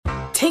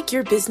Take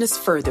your business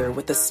further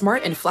with the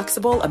smart and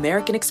flexible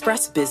American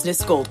Express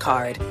Business Gold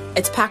Card.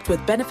 It's packed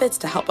with benefits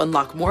to help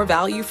unlock more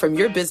value from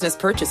your business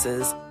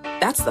purchases.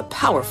 That's the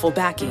powerful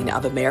backing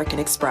of American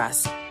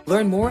Express.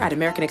 Learn more at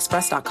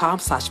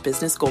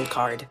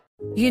americanexpress.com/businessgoldcard.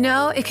 You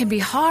know, it can be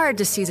hard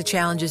to see the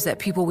challenges that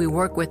people we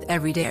work with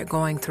every day are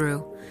going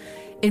through.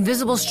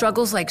 Invisible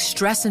struggles like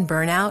stress and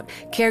burnout,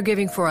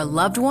 caregiving for a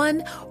loved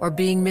one, or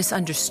being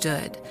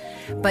misunderstood.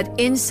 But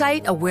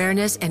insight,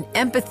 awareness, and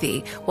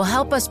empathy will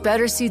help us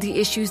better see the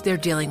issues they're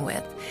dealing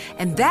with.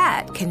 And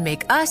that can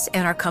make us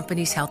and our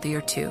companies healthier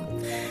too.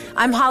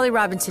 I'm Holly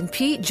Robinson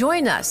Peete.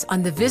 Join us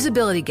on The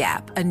Visibility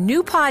Gap, a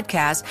new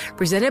podcast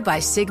presented by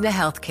Cigna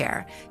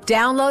Healthcare.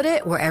 Download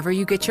it wherever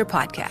you get your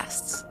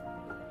podcasts.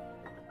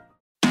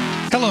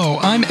 Hello,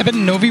 I'm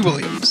Eben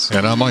Novi-Williams.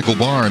 And I'm Michael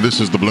Barr, and this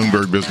is the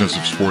Bloomberg Business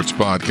of Sports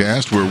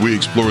podcast, where we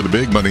explore the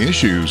big money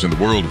issues in the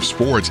world of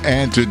sports.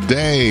 And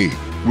today,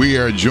 we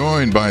are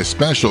joined by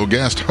special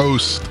guest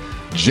host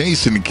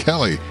Jason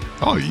Kelly,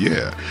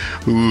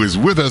 who is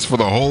with us for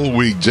the whole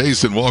week.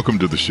 Jason, welcome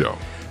to the show.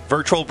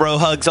 Virtual bro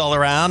hugs all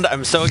around.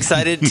 I'm so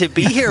excited to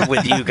be here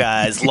with you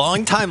guys.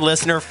 Long-time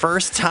listener,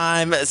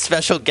 first-time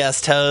special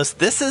guest host.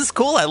 This is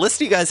cool. I listen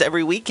to you guys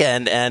every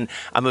weekend, and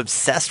I'm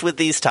obsessed with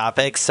these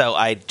topics, so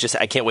I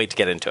can't wait to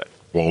get into it.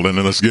 Well,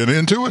 then let's get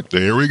into it.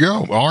 There we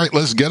go. All right,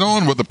 let's get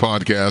on with the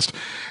podcast,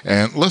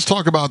 and let's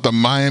talk about the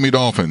Miami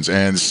Dolphins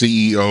and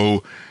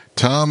CEO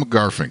Tom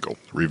Garfinkel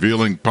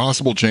revealing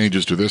possible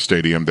changes to this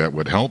stadium that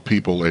would help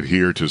people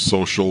adhere to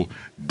social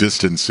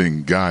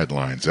distancing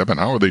guidelines. Eben,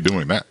 how are they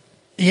doing that?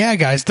 Yeah,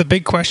 guys, the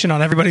big question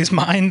on everybody's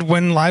mind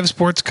when live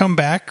sports come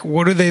back,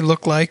 what do they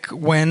look like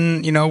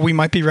when, we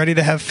might be ready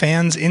to have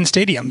fans in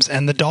stadiums?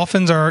 And the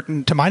Dolphins are,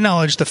 to my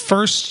knowledge, the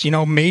first,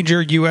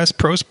 major U.S.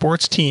 pro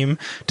sports team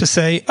to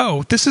say,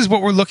 oh, this is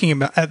what we're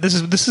looking at.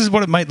 This is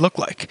what it might look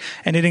like.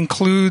 And it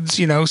includes,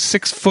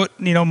 6-foot,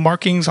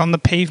 markings on the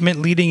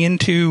pavement leading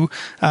into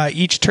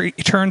each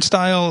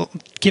turnstile,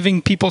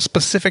 giving people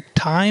specific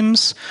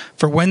times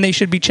for when they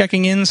should be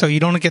checking in so you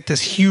don't get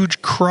this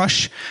huge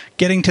crush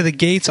getting to the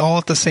gates all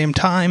at the same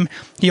time.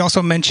 He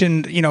also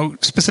mentioned,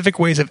 specific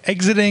ways of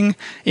exiting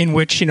in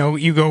which,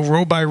 you go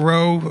row by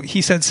row.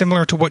 He said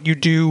similar to what you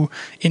do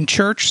in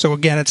church. So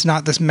again, it's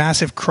not this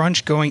massive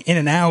crunch going in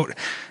and out.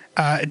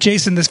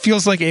 Jason, this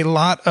feels like a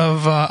lot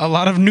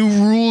of new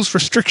rules,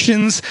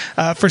 restrictions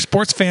for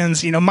sports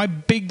fans. My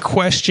big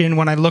question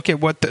when I look at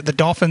what the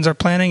Dolphins are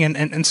planning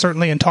and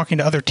certainly in talking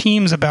to other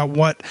teams about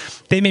what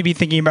they may be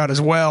thinking about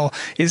as well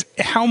is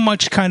how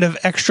much kind of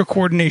extra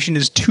coordination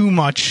is too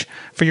much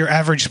for your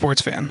average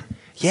sports fan?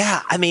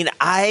 Yeah,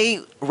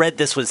 I read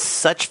this with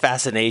such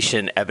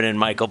fascination, Eben and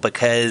Michael,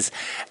 because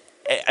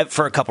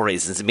for a couple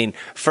reasons.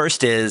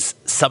 First is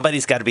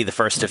somebody's got to be the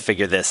first to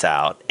figure this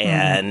out,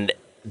 and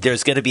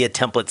there's going to be a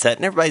template set,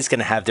 and everybody's going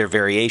to have their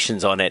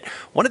variations on it.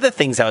 One of the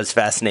things I was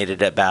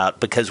fascinated about,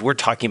 because we're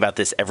talking about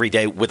this every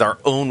day with our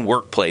own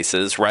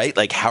workplaces, right?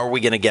 Like, how are we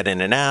going to get in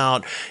and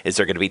out? Is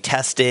there going to be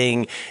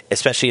testing,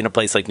 especially in a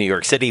place like New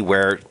York City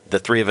where the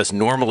three of us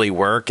normally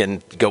work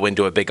and go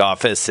into a big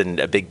office in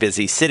a big,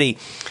 busy city?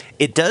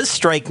 It does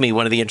strike me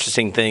one of the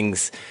interesting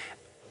things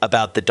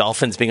about the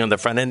Dolphins being on the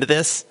front end of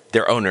this,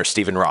 their owner,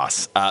 Stephen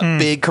Ross,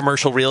 big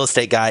commercial real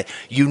estate guy.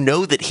 You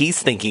know that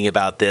he's thinking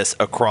about this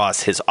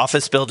across his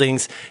office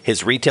buildings,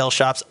 his retail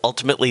shops.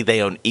 Ultimately,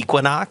 they own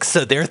Equinox.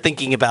 So they're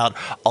thinking about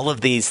all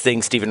of these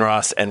things Stephen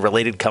Ross and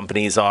related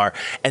companies are.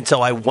 And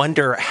so I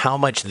wonder how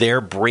much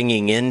they're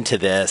bringing into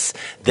this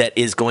that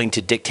is going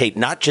to dictate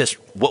not just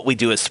what we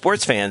do as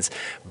sports fans,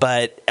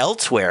 but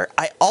elsewhere.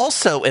 I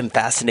also am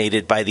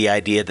fascinated by the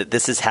idea that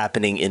this is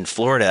happening in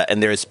Florida,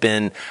 and there's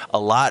been a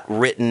lot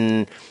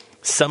written,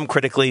 some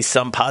critically,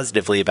 some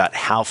positively, about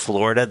how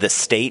Florida, the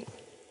state,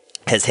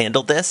 has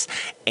handled this.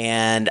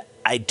 And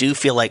I do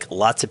feel like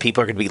lots of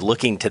people are going to be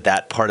looking to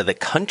that part of the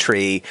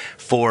country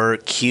for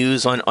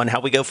cues on how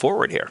we go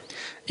forward here.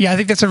 Yeah, I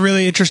think that's a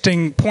really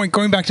interesting point.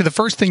 Going back to the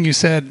first thing you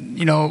said,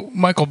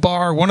 Michael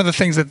Barr, one of the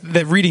things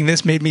that reading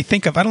this made me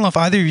think of, I don't know if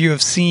either of you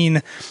have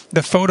seen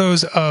the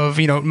photos of,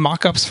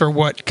 mock-ups for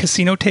what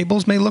casino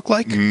tables may look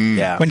like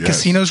when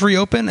casinos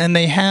reopen. And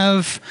they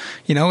have,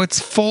 it's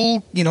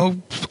full,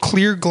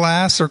 clear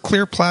glass or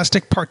clear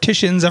plastic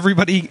partitions.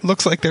 Everybody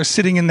looks like they're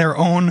sitting in their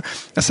own,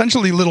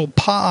 essentially, little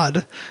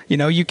pod.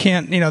 You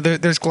can't,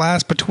 there's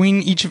glass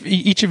between each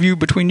of you,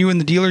 between you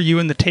and the dealer, you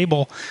and the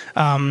table.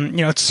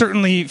 It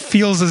certainly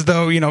feels as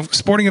though,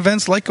 sporting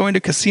events like going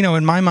to casino,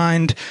 in my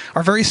mind,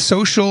 are very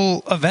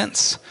social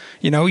events.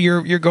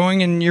 You're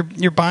going and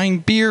you're buying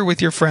beer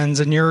with your friends,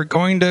 and you're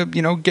going to,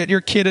 get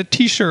your kid a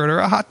T-shirt or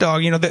a hot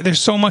dog.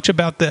 There's so much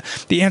about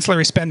the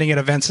ancillary spending at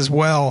events as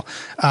well.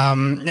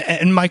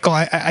 And Michael,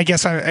 I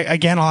guess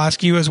I'll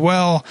ask you as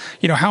well.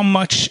 How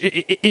much,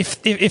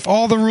 if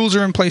all the rules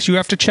are in place, you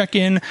have to check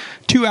in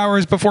 2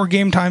 hours before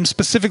game time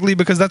specifically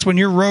because that's when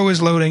your row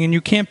is loading, and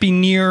you can't be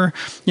near,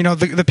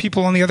 the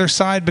people on the other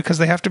side because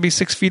they have to be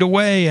 6 feet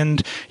away,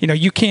 and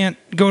you can't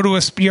go to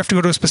you have to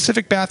go to a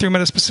specific bathroom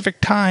at a specific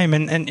time,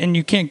 and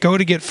you can't go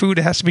to get food.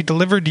 It has to be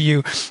delivered to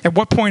you. At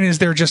what point is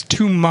there just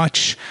too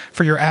much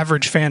for your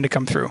average fan to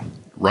come through?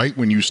 Right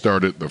when you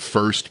started the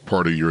first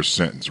part of your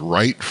sentence,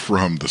 right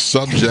from the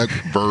subject,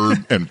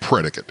 verb, and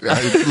predicate.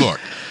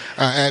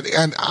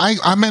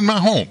 I'm in my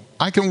home.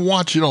 I can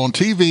watch it on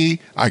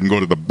TV. I can go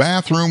to the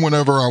bathroom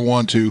whenever I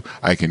want to.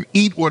 I can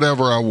eat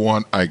whatever I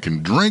want. I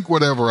can drink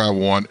whatever I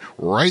want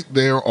right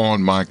there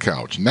on my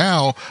couch.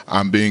 Now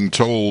I'm being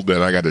told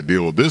that I got to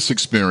deal with this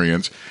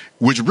experience,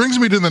 which brings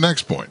me to the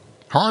next point.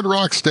 Hard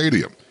Rock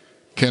Stadium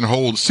can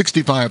hold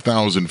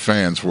 65,000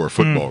 fans for a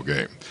football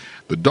game.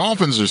 The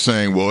Dolphins are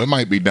saying, well, it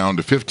might be down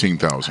to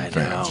 15,000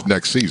 fans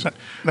next season.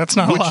 That's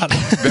not a lot.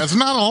 That's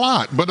not a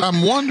lot, but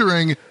I'm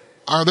wondering,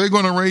 are they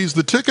going to raise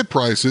the ticket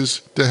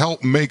prices to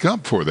help make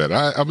up for that?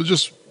 I would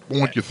just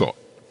want your thought.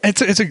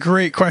 It's a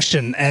great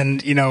question,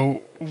 and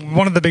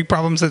one of the big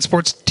problems that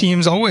sports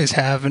teams always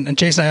have, and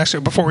Jason,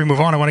 actually, before we move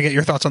on, I want to get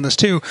your thoughts on this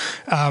too.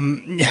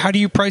 How do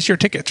you price your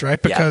tickets,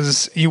 right?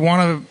 Because you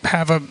want to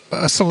have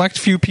a select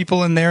few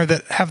people in there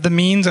that have the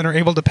means and are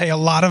able to pay a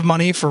lot of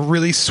money for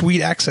really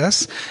sweet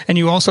access, and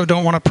you also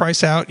don't want to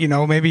price out,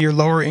 maybe your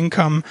lower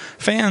income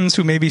fans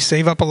who maybe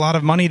save up a lot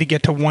of money to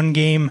get to one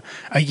game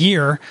a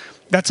year.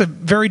 That's a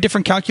very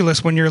different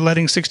calculus when you're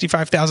letting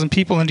 65,000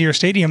 people into your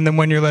stadium than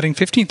when you're letting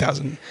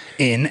 15,000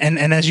 in.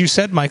 And as you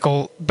said,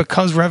 Michael,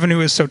 because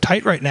revenue is so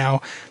tight right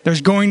now,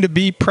 there's going to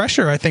be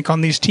pressure, I think, on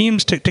these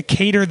teams to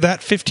cater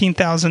that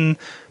 15,000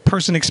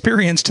 person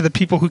experience to the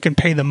people who can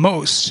pay the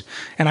most.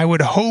 And I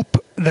would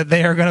hope that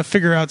they are going to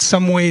figure out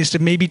some ways to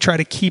maybe try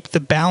to keep the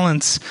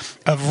balance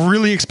of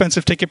really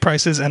expensive ticket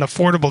prices and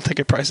affordable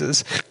ticket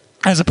prices,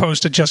 as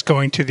opposed to just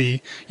going to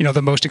the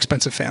most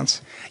expensive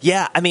fans.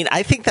 Yeah,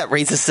 I think that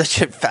raises such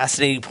a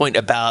fascinating point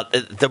about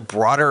the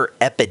broader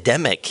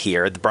epidemic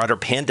here, the broader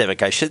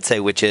pandemic, I should say,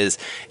 which is,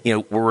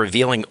 we're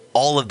revealing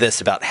all of this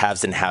about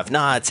haves and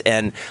have-nots.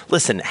 And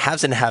listen,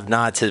 haves and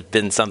have-nots have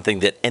been something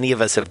that any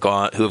of us who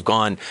have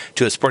gone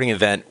to a sporting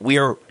event, we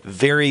are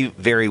very,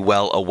 very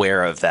well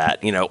aware of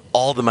that.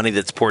 All the money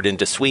that's poured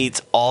into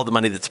suites, all the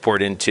money that's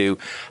poured into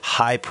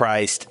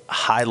high-priced,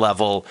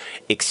 high-level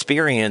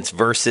experience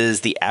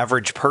versus the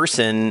average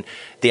person,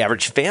 the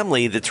average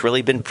family that's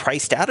really been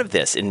priced out of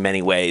this in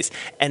many ways.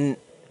 And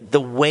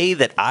the way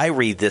that I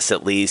read this,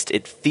 at least,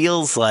 it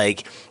feels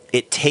like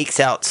it takes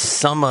out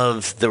some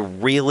of the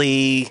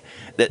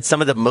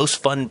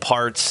most fun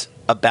parts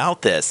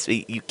about this.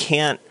 You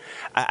can't,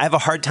 I have a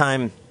hard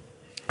time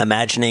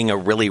imagining a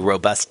really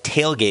robust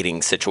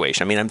tailgating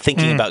situation. I'm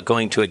thinking about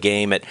going to a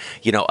game at,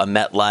 a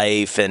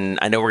MetLife, and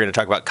I know we're going to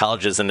talk about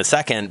colleges in a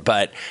second,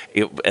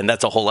 and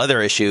that's a whole other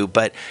issue.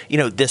 But,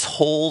 this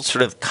whole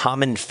sort of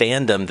common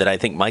fandom that I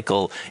think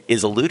Michael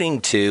is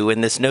alluding to,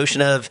 and this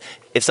notion of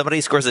if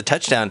somebody scores a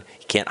touchdown,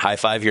 you can't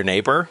high-five your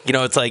neighbor.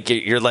 It's like,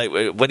 you're like,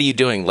 what are you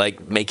doing?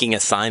 Like making a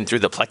sign through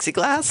the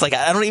plexiglass? Like,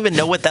 I don't even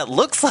know what that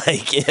looks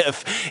like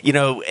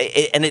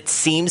and it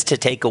seems to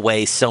take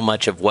away so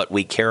much of what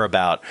we care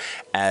about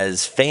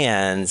as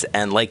fans.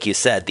 And like you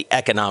said, the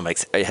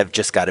economics have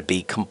just got to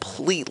be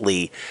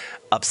completely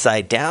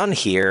upside down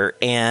here.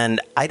 And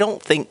I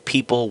don't think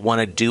people want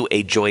to do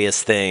a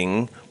joyous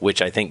thing,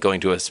 which I think going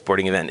to a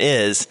sporting event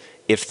is,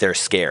 if they're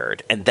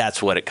scared. And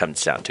that's what it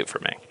comes down to for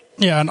me.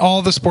 Yeah, and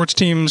all the sports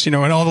teams, and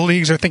all the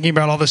leagues are thinking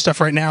about all this stuff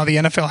right now. The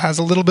NFL has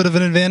a little bit of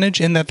an advantage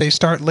in that they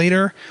start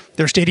later.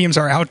 Their stadiums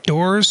are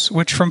outdoors,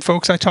 which from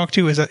folks I talk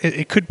to,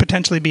 it could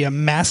potentially be a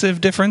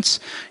massive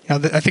difference.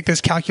 I think this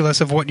calculus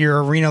of what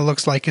your arena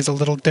looks like is a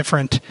little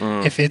different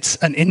if it's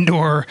an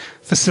indoor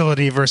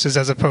facility versus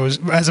as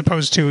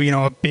opposed to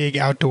a big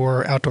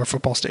outdoor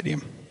football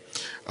stadium.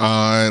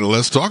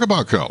 Let's talk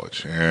about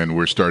college. And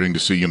we're starting to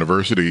see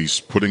universities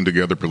putting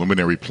together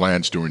preliminary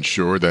plans to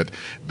ensure that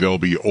they'll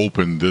be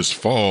open this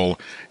fall.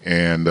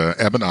 And,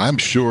 Eben, I'm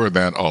sure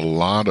that a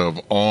lot of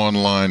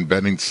online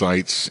betting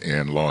sites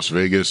in Las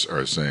Vegas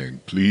are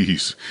saying,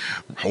 please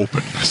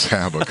open, let's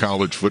have a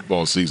college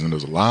football season.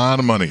 There's a lot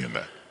of money in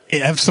that.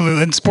 Yeah,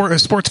 absolutely. And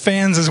sports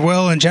fans as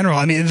well in general.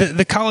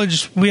 The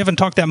college, we haven't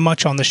talked that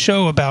much on the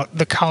show about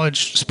the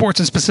college sports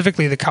and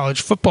specifically the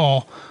college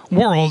football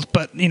world,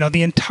 but,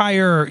 the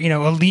entire,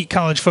 elite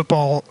college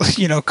football,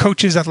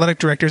 coaches, athletic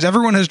directors,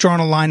 everyone has drawn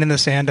a line in the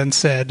sand and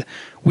said,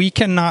 we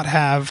cannot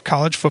have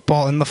college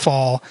football in the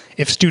fall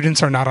if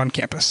students are not on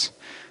campus.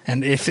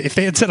 And if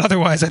they had said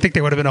otherwise, I think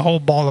there would have been a whole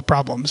ball of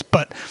problems.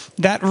 But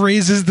that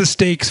raises the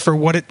stakes for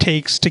what it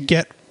takes to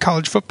get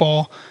college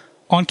football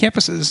on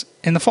campuses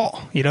in the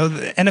fall.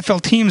 The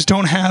NFL teams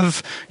don't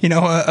have,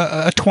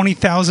 a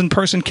 20,000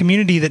 person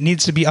community that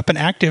needs to be up and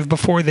active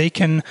before they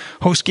can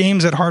host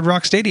games at Hard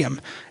Rock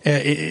Stadium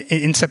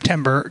in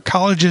September.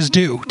 Colleges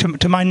do.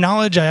 To my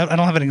knowledge, I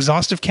don't have an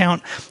exhaustive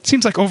count. It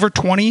seems like over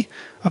 20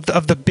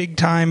 of the big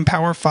time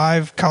Power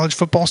 5 college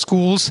football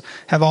schools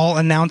have all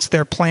announced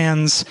their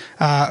plans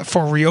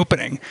for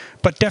reopening.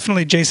 But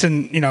definitely,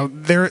 Jason,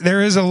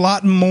 there is a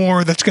lot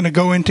more that's going to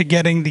go into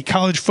getting the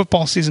college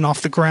football season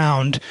off the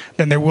ground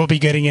than there will be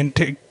getting into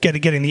into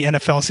getting the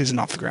NFL season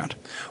off the ground?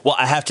 Well,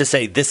 I have to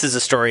say, this is a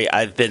story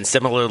I've been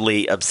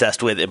similarly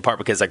obsessed with, in part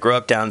because I grew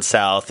up down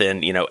south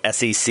in,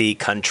 SEC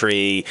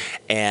country,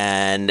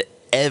 and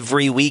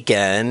every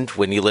weekend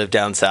when you live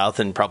down south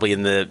and probably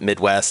in the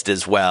Midwest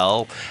as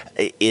well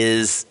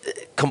is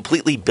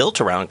completely built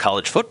around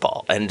college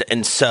football.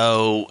 And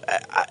so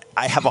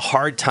I have a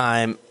hard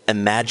time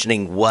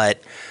imagining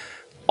what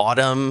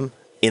autumn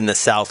in the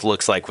South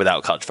looks like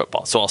without college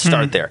football. So I'll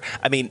start there.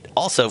 I mean,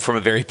 also from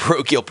a very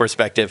parochial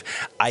perspective,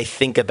 I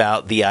think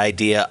about the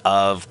idea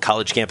of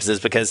college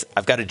campuses because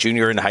I've got a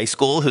junior in high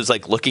school who's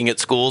like looking at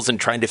schools and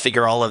trying to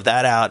figure all of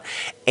that out.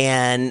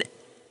 And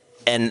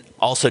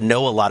also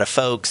know a lot of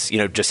folks,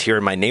 just here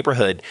in my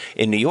neighborhood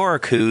in New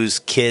York whose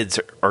kids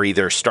are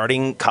either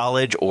starting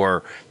college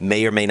or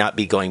may not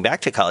be going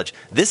back to college.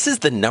 This is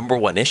the number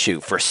one issue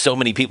for so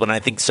many people, and I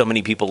think so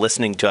many people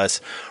listening to us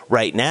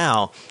right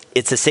now.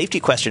 It's a safety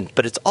question,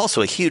 but it's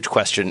also a huge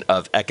question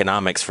of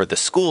economics for the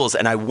schools.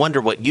 And I wonder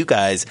what you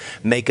guys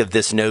make of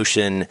this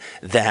notion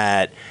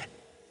that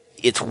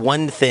it's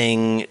one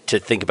thing to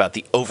think about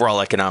the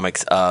overall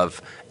economics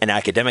of an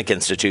academic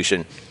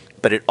institution,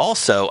 but it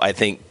also, I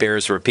think,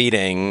 bears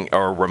repeating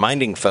or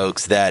reminding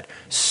folks that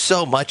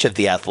so much of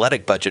the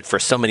athletic budget for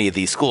so many of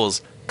these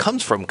schools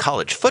comes from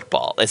college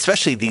football,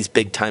 especially these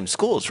big-time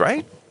schools,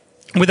 right?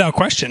 Without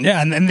question,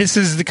 yeah. And this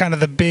is the kind of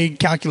the big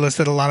calculus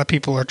that a lot of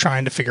people are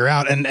trying to figure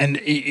out. And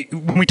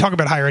when we talk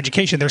about higher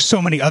education, there's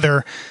so many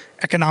other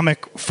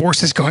economic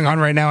forces going on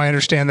right now. I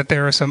understand that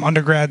there are some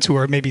undergrads who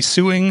are maybe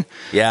suing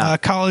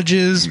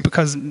colleges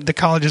because the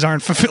colleges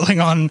aren't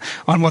fulfilling on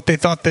what they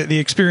thought that the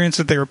experience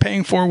that they were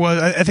paying for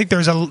was. I think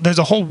there's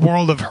a whole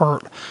world of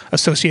hurt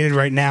associated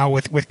right now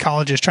with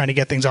colleges trying to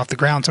get things off the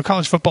ground. So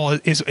college football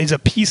is a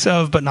piece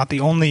of, but not the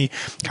only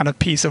kind of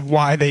piece of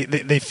why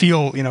they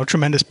feel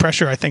tremendous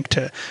pressure, I think,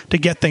 to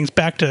get things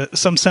back to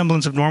some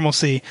semblance of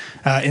normalcy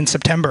in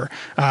September.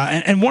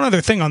 And one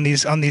other thing on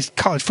these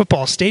college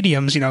football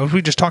stadiums,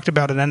 we just talked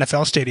about an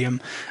NFL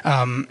stadium.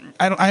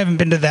 I haven't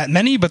been to that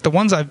many, but the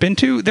ones I've been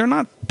to, they're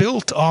not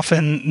built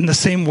often in the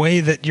same way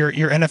that your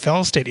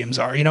NFL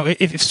stadiums are.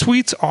 If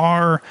suites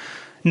are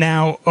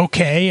now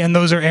okay, and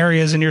those are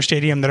areas in your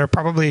stadium that are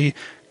probably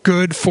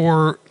good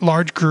for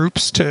large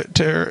groups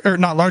or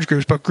not large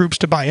groups, but groups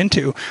to buy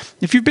into.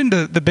 If you've been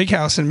to the Big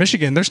House in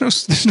Michigan, there's no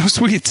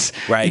suites.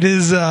 Right.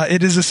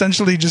 It is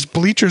essentially just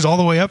bleachers all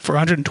the way up for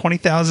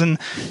 120,000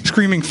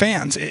 screaming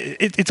fans.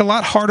 It's a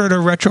lot harder to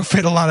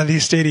retrofit a lot of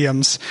these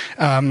stadiums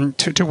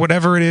to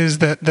whatever it is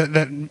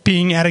that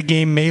being at a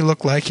game may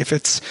look like. If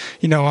it's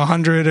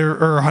 100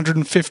 or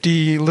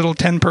 150 little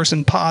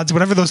 10-person pods,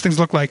 whatever those things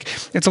look like,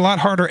 it's a lot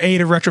harder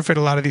to retrofit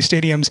a lot of these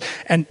stadiums,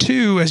 and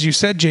two, as you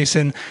said,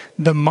 Jason,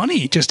 the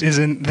money just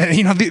isn't.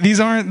 These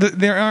aren't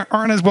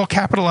as well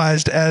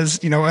capitalized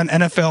as an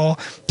NFL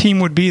team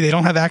would be. They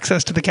don't have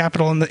access to the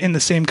capital in the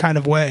same kind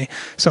of way.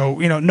 So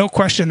no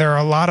question, there are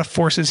a lot of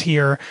forces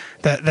here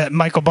that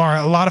Michael Barr,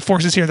 a lot of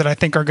forces here that I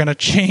think are going to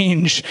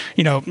change.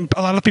 A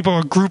lot of people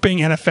are grouping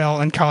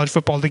NFL and college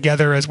football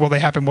together as will they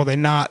happen, will they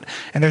not?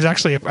 And there's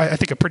actually, I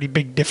think, a pretty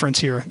big difference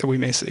here that we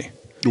may see.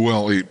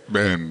 Well,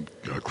 and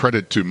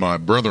credit to my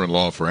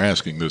brother-in-law for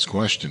asking this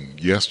question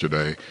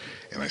yesterday.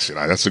 And I said,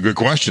 that's a good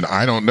question.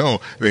 I don't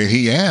know.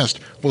 He asked,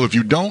 well, if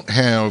you don't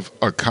have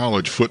a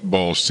college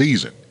football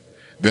season,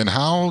 then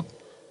how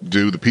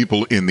do the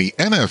people in the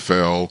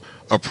NFL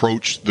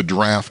approach the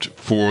draft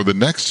for the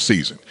next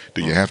season?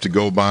 Do you have to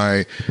go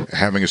by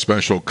having a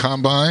special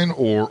combine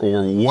or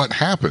what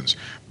happens?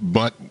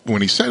 But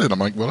when he said it, I'm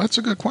like, well, that's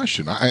a good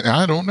question.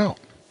 I don't know.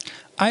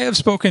 I have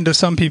spoken to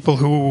some people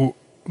who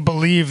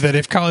believe that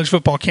if college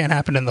football can't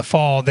happen in the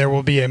fall, there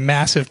will be a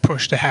massive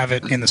push to have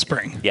it in the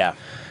spring. Yeah.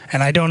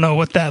 And I don't know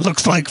what that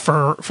looks like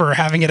for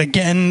having it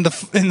again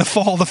in the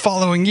fall the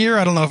following year.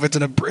 I don't know if it's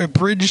an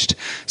abridged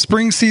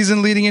spring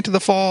season leading into the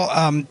fall.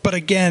 But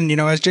again,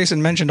 as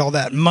Jason mentioned, all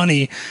that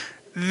money,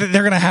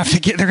 they're going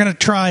to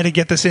try to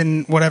get this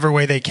in whatever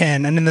way they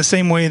can. And in the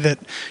same way that,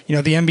 the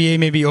NBA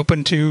may be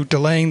open to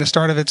delaying the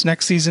start of its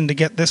next season to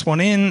get this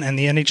one in, and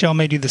the NHL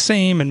may do the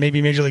same, and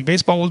maybe Major League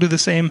Baseball will do the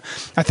same,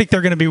 I think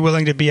they're going to be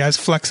willing to be as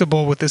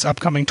flexible with this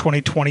upcoming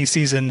 2020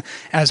 season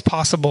as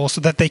possible so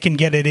that they can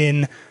get it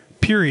in,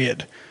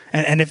 period.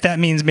 And if that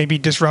means maybe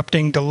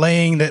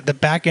delaying the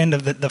back end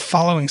of the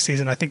following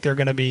season, I think they're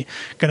going to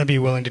be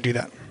willing to do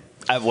that.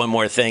 I have one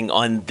more thing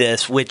on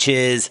this, which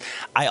is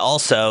I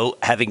also,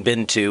 having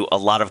been to a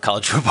lot of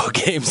college football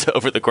games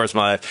over the course of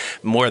my life,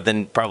 more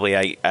than probably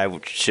I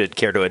should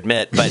care to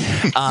admit, but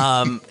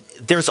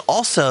there's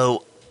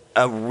also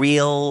a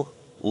real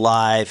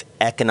live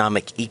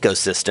economic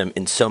ecosystem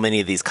in so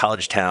many of these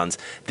college towns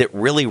that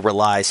really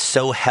relies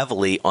so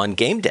heavily on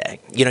game day.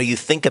 You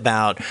think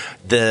about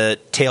the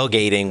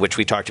tailgating, which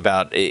we talked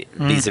about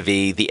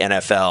vis-a-vis the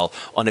NFL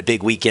on a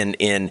big weekend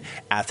in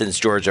Athens,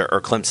 Georgia,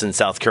 or Clemson,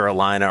 South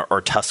Carolina,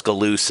 or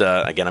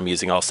Tuscaloosa. Again, I'm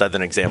using all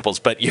Southern examples,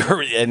 but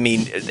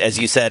as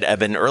you said,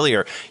 Eben,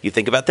 earlier, you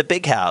think about the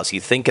Big House,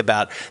 you think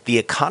about the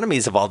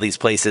economies of all these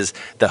places,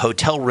 the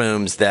hotel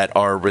rooms that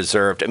are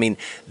reserved.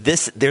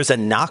 There's a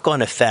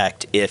knock-on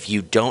effect if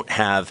you don't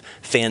have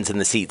fans in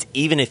the seats,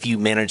 even if you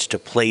manage to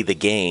play the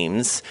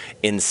games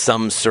in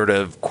some sort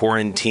of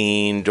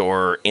quarantined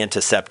or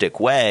antiseptic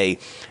way,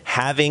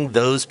 having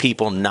those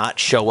people not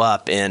show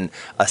up in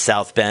a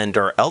South Bend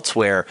or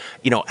elsewhere,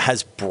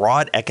 has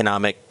broad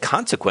economic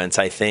consequence,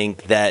 I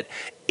think, that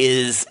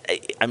is,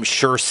 I'm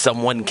sure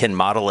someone can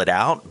model it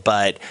out,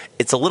 but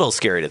it's a little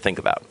scary to think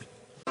about.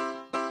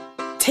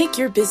 Take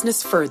your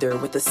business further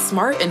with the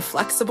smart and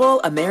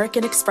flexible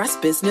American Express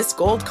Business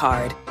Gold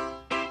Card.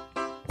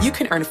 You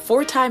can earn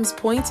 4 times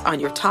points on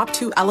your top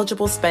 2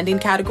 eligible spending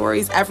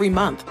categories every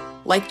month,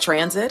 like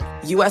transit,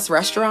 U.S.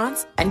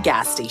 restaurants, and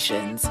gas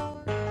stations.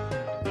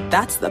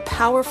 That's the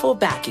powerful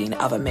backing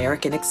of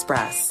American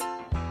Express.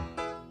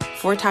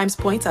 4 times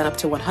points on up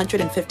to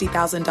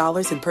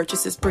 $150,000 in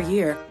purchases per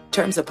year.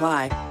 Terms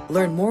apply.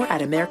 Learn more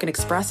at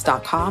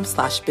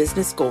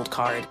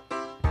americanexpress.com/businessgoldcard.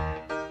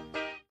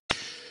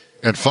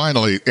 And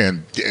finally,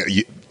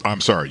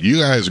 I'm sorry, you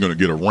guys are going to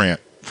get a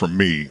rant from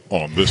me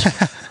on this one.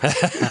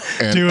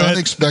 An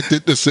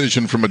unexpected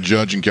decision from a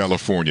judge in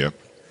California.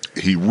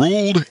 He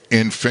ruled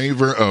in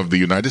favor of the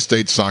United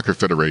States Soccer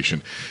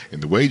Federation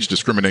in the wage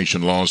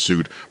discrimination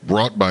lawsuit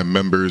brought by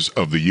members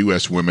of the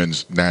U.S.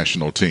 women's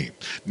national team.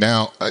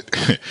 Now,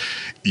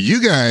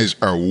 you guys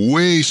are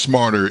way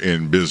smarter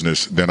in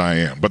business than I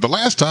am. But the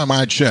last time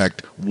I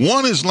checked,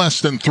 1 is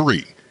less than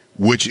 3,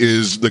 which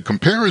is the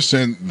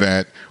comparison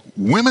that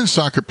women's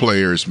soccer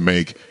players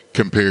make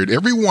compared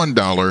every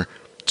 $1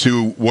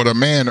 to what a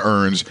man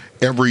earns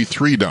every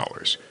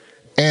 $3.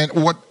 And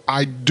what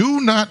I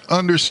do not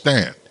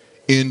understand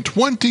in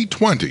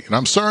 2020, and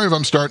I'm sorry if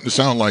I'm starting to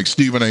sound like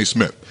Stephen A.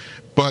 Smith,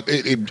 but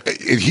he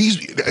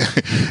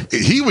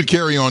would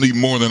carry on even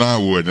more than I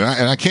would,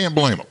 and I can't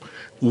blame him.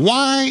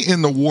 Why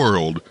in the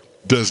world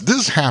does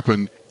this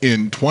happen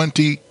in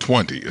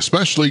 2020,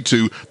 especially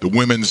to the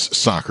women's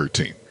soccer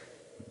team?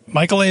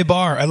 Michael A.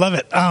 Barr, I love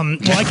it.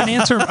 Well, I can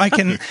answer. I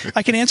can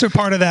answer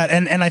part of that,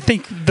 and I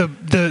think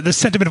the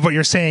sentiment of what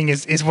you're saying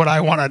is what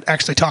I want to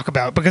actually talk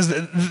about, because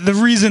the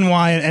reason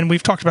why, and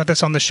we've talked about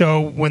this on the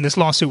show when this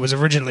lawsuit was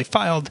originally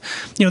filed.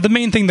 The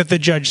main thing that the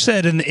judge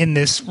said in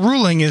this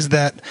ruling is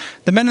that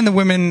the men and the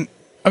women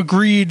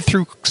agreed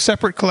through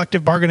separate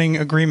collective bargaining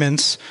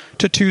agreements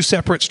to 2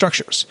 separate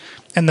structures.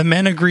 And the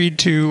men agreed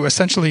to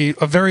essentially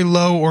a very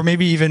low or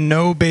maybe even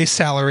no base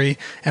salary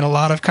and a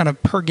lot of kind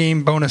of per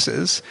game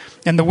bonuses.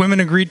 And the women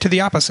agreed to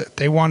the opposite.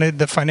 They wanted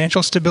the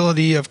financial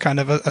stability of kind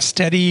of a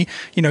steady,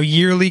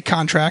 yearly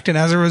contract. And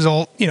as a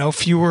result,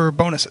 fewer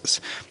bonuses.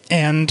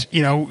 And,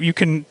 you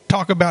can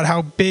talk about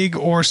how big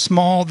or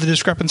small the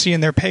discrepancy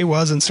in their pay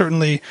was. And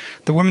certainly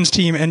the women's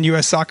team and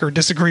U.S. Soccer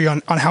disagree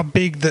on how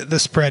big the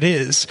spread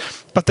is.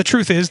 But the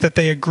truth is that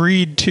they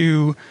agreed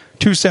to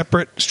 2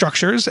 separate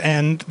structures,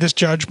 and this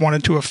judge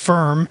wanted to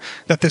affirm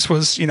that this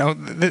was,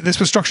 this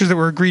was structures that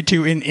were agreed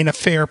to in a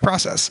fair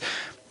process.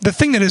 The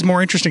thing that is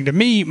more interesting to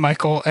me,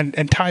 Michael,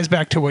 and ties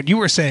back to what you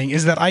were saying,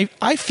 is that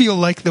I feel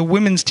like the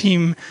women's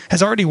team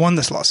has already won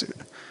this lawsuit.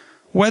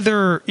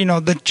 Whether,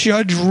 the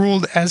judge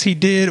ruled as he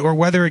did or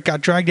whether it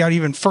got dragged out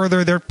even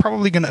further, they're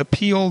probably going to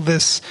appeal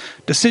this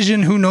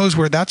decision. Who knows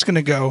where that's going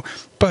to go.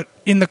 But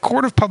in the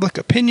court of public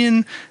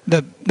opinion,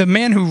 the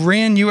man who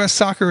ran U.S.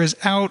 Soccer is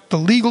out. The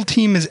legal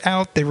team is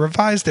out. They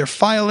revised their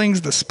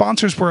filings. The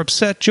sponsors were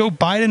upset. Joe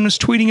Biden was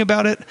tweeting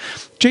about it.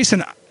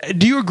 Jason,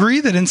 do you agree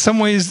that in some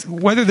ways,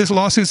 whether this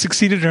lawsuit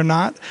succeeded or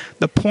not,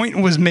 the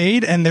point was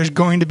made and there's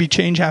going to be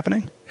change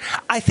happening?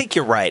 I think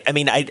you're right. I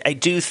mean, I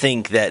do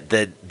think that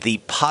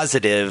the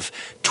positive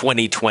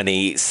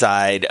 2020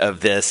 side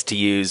of this, to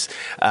use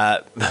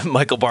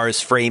Michael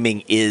Barr's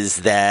framing, is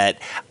that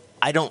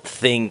I don't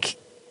think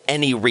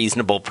any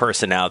reasonable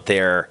person out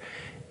there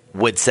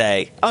would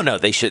say, oh, no,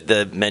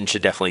 the men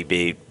should definitely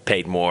be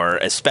paid more,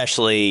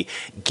 especially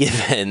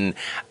given,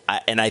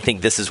 and I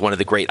think this is one of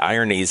the great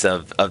ironies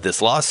of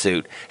this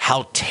lawsuit,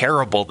 how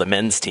terrible the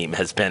men's team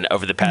has been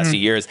over the past few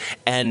years.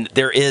 And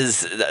there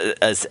is,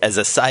 as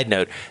a side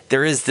note,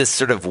 there is this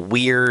sort of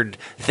weird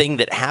thing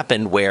that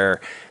happened where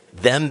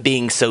them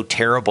being so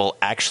terrible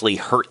actually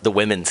hurt the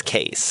women's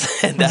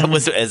case. And that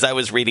was, as I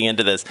was reading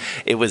into this,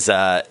 it was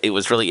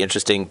really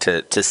interesting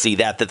to see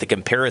that the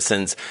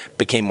comparisons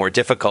became more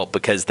difficult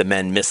because the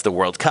men missed the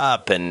World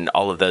Cup and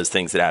all of those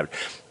things that happened.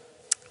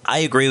 I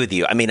agree with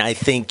you. I mean, I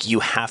think you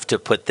have to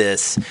put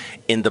this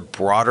in the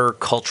broader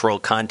cultural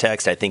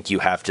context. I think you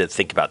have to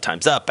think about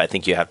Time's Up. I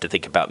think you have to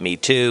think about Me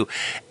Too.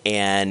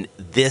 And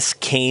this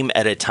came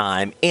at a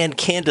time, and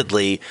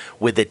candidly,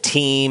 with a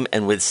team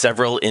and with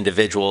several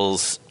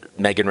individuals,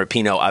 Megan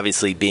Rapinoe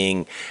obviously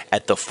being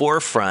at the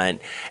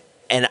forefront.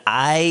 And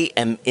I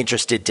am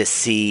interested to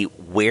see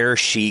where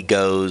she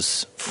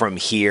goes from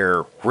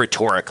here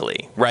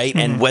rhetorically, right?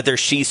 And whether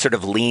she sort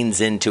of leans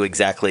into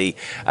exactly,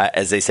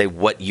 as they say,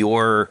 what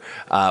you're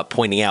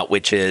pointing out,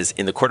 which is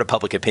in the court of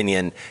public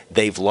opinion,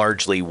 they've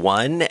largely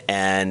won.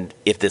 And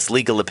if this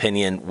legal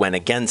opinion went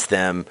against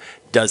them,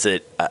 does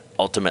it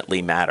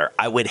ultimately matter?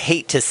 I would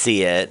hate to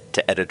see it,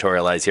 to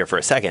editorialize here for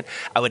a second,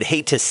 I would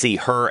hate to see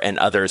her and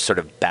others sort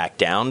of back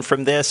down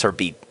from this or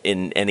be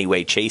in any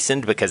way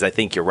chastened, because I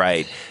think you're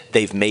right.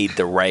 They've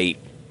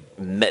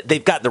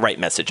got the right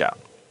message out.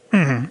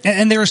 Mm-hmm.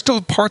 And there are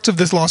still parts of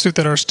this lawsuit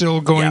that are still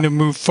going to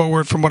move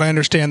forward. From what I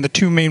understand, the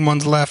two main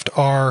ones left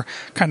are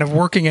kind of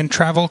working and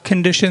travel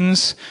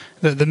conditions.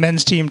 The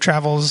men's team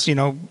travels, in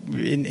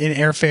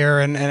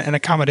airfare and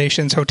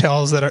accommodations,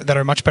 hotels that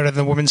are much better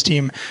than the women's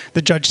team.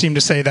 The judge seemed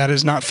to say that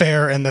is not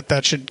fair and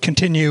that should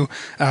continue.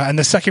 And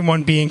the second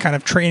one being kind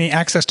of training,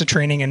 access to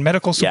training and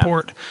medical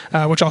support,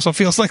 which also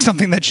feels like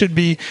something that should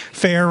be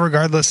fair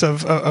regardless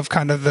of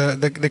kind of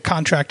the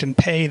contract and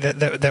pay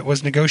that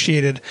was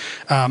negotiated.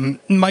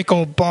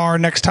 Michael Barr,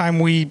 next time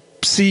we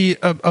see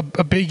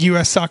a big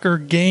U.S. soccer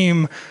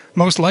game,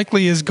 most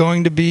likely is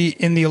going to be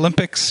in the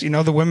Olympics.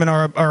 The women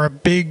are a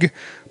big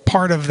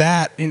part of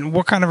that. And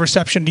what kind of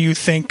reception do you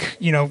think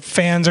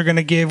fans are going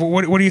to give?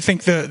 What do you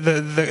think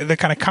the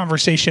kind of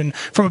conversation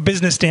from a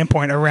business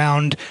standpoint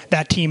around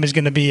that team is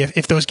going to be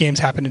if those games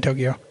happen in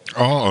Tokyo?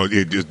 Oh,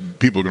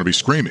 people are going to be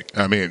screaming.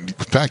 I mean, in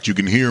fact, you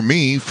can hear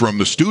me from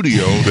the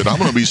studio that I'm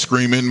going to be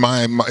screaming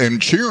and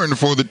cheering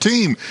for the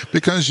team,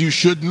 because you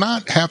should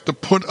not have to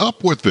put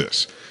up with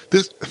this.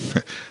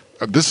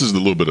 This is a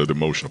little bit of the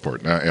emotional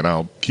part, and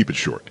I'll keep it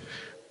short.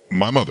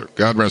 My mother,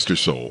 God rest her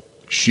soul,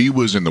 she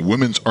was in the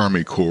Women's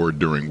Army Corps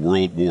during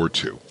World War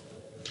II.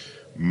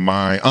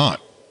 My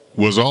aunt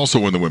was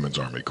also in the Women's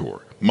Army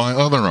Corps. My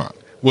other aunt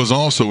was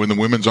also in the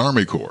Women's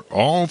Army Corps.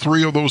 All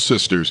three of those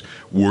sisters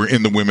were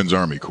in the Women's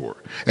Army Corps.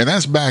 And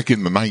that's back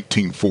in the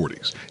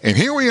 1940s. And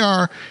here we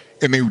are,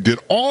 and they did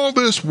all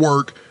this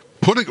work,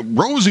 putting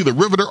Rosie the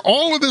Riveter,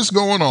 all of this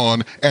going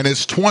on, and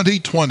it's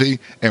 2020,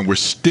 and we're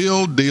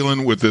still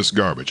dealing with this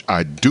garbage.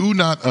 I do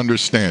not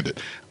understand it.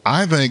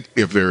 I think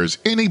if there is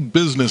any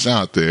business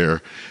out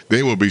there,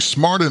 they will be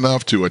smart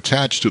enough to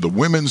attach to the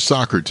women's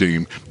soccer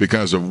team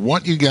because of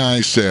what you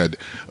guys said,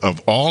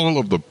 of all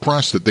of the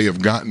press that they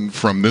have gotten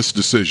from this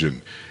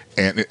decision.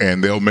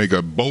 And they'll make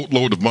a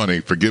boatload of money.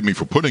 Forgive me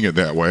for putting it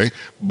that way,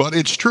 but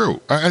it's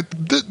true.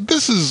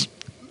 This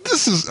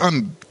is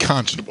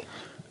unconscionable.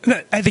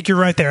 I think you're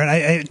right there.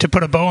 And to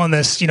put a bow on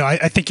this,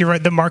 I think you're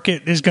right. The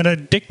market is going to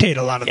dictate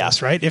a lot of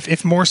this, right?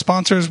 If more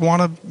sponsors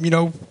want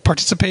to,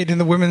 participate in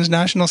the women's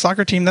national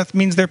soccer team, that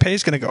means their pay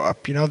is going to go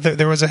up.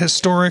 There was a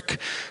historic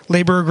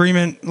labor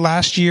agreement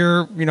last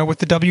year, with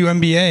the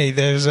WNBA.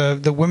 There's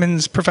the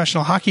Women's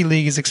Professional Hockey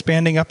League is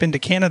expanding up into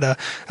Canada.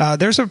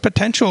 There's a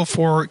potential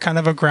for kind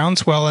of a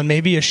groundswell and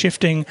maybe a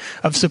shifting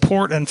of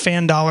support and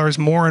fan dollars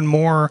more and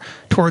more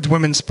towards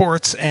women's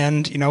sports.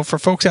 And, for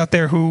folks out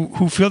there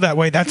who feel that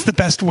way, that's the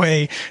best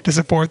way to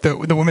support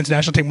the women's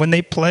national team. When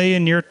they play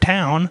in your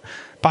town,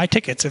 buy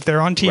tickets. If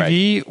they're on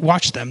TV,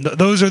 watch them.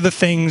 Those are the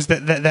things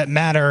that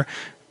matter,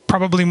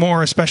 probably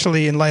more,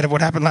 especially in light of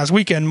what happened last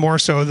weekend, more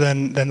so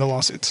than the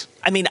lawsuits.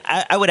 I mean,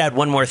 I would add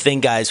one more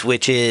thing, guys,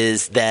 which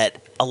is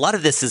that a lot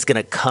of this is going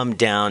to come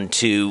down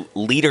to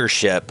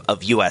leadership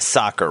of U.S.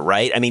 soccer,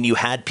 right? I mean, you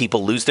had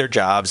people lose their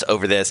jobs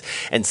over this,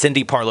 and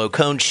Cindy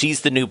Parlow-Cone,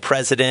 she's the new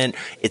president.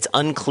 It's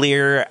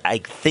unclear, I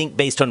think,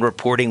 based on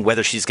reporting,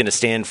 whether she's going to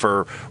stand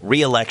for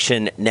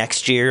re-election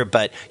next year,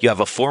 but you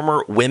have a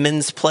former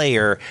women's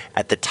player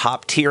at the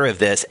top tier of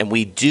this, and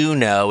we do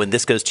know, and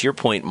this goes to your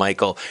point,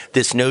 Michael,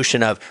 this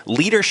notion of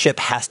leadership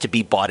has to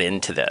be bought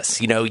into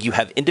this. You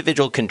have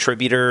individual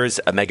contributors,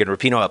 a Megan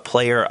Rapinoe, a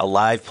player, a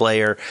live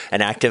player,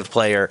 an active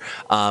player,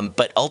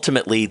 but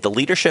ultimately the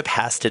leadership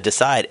has to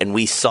decide, and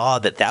we saw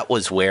that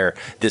was where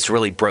this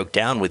really broke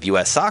down with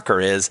U.S. soccer,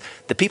 is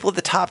the people at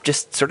the top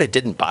just sort of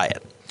didn't buy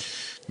it.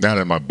 Now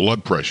that my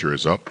blood pressure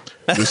is up,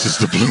 this is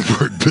the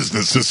Bloomberg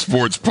Business of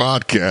Sports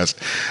podcast.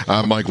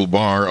 I'm Michael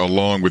Barr,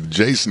 along with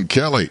Jason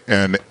Kelly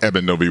and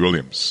Eben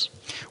Novy-Williams.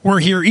 We're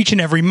here each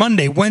and every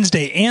Monday,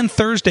 Wednesday, and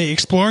Thursday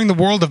exploring the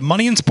world of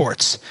money and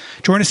sports.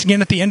 Join us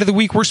again at the end of the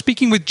week. We're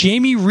speaking with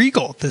Jamie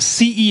Riegel, the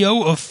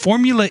CEO of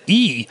Formula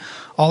E,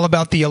 all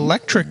about the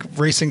electric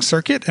racing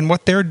circuit and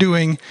what they're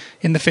doing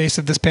in the face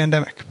of this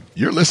pandemic.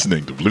 You're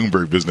listening to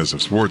Bloomberg Business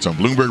of Sports on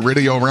Bloomberg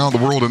Radio around the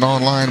world and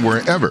online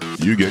wherever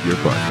you get your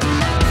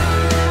podcasts.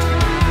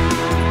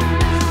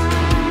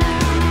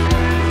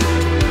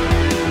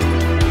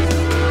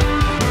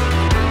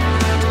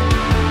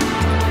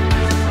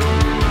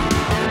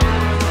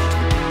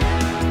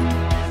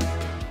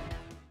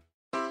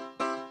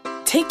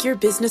 Take your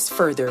business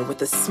further with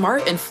the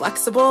smart and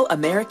flexible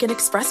American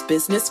Express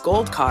Business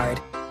Gold Card.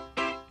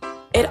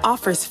 It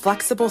offers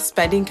flexible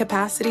spending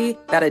capacity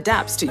that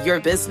adapts to your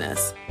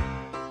business.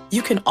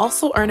 You can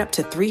also earn up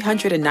to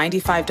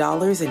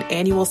 $395 in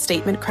annual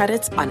statement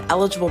credits on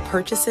eligible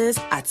purchases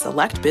at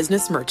select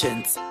business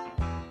merchants.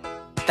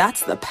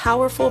 That's the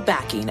powerful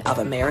backing of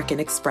American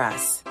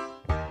Express.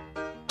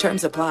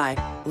 Terms apply.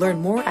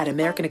 Learn more at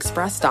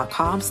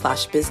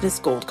americanexpress.com/business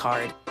gold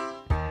card.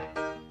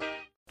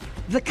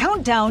 The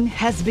countdown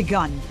has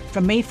begun.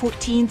 From May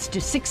 14th to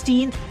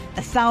 16th,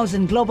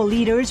 1,000 global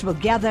leaders will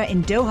gather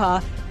in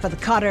Doha for the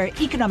Qatar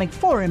Economic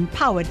Forum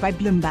powered by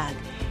Bloomberg.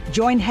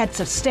 Join heads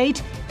of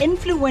state,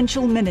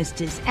 influential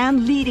ministers,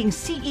 and leading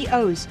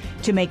CEOs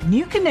to make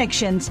new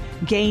connections,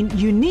 gain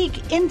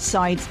unique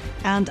insights,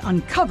 and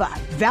uncover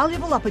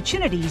valuable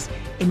opportunities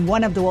in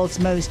one of the world's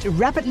most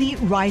rapidly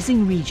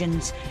rising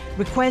regions.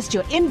 Request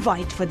your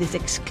invite for this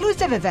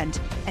exclusive event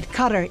at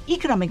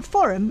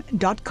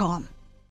QatarEconomicForum.com.